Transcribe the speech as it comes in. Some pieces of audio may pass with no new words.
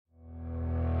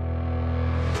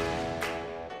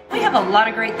have a lot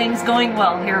of great things going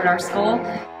well here at our school.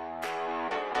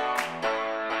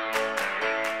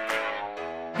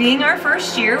 Being our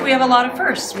first year, we have a lot of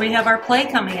firsts. We have our play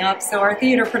coming up, so our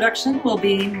theater production will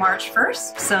be March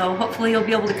 1st. So hopefully you'll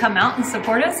be able to come out and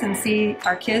support us and see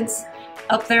our kids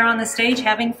up there on the stage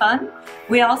having fun.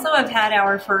 We also have had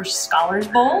our first Scholars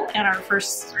Bowl and our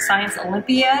first Science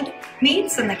Olympiad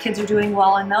meets, and the kids are doing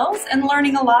well in those and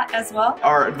learning a lot as well.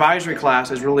 Our advisory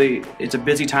class is it's a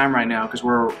busy time right now because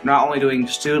we're not only doing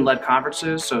student-led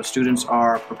conferences, so students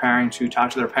are preparing to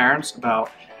talk to their parents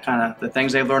about kind of the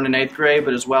things they've learned in 8th grade,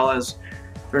 but as well as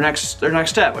their next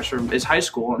step, which is high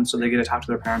school, and so they get to talk to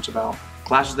their parents about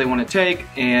classes they want to take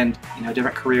and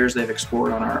different careers they've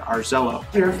explored on our Zello.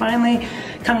 We are finally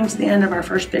coming to the end of our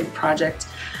first big project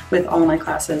with all my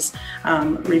classes,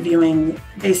 reviewing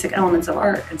basic elements of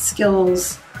art and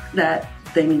skills that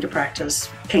they need to practice,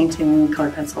 painting,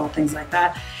 colored pencil, things like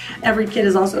that. Every kid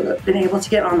has also been able to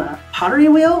get on the pottery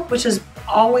wheel, which is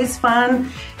always fun.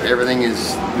 Everything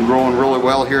is rolling really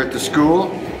well here at the school.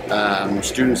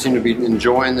 Students seem to be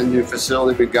enjoying the new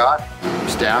facility we've got.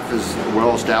 Staff is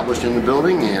well established in the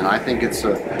building, and I think it's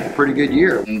a pretty good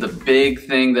year. And the big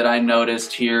thing that I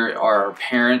noticed here are our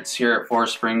parents here at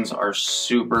Forest Springs are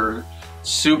super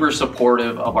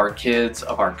supportive of our kids,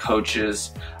 of our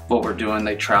coaches, what we're doing.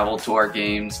 They travel to our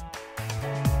games.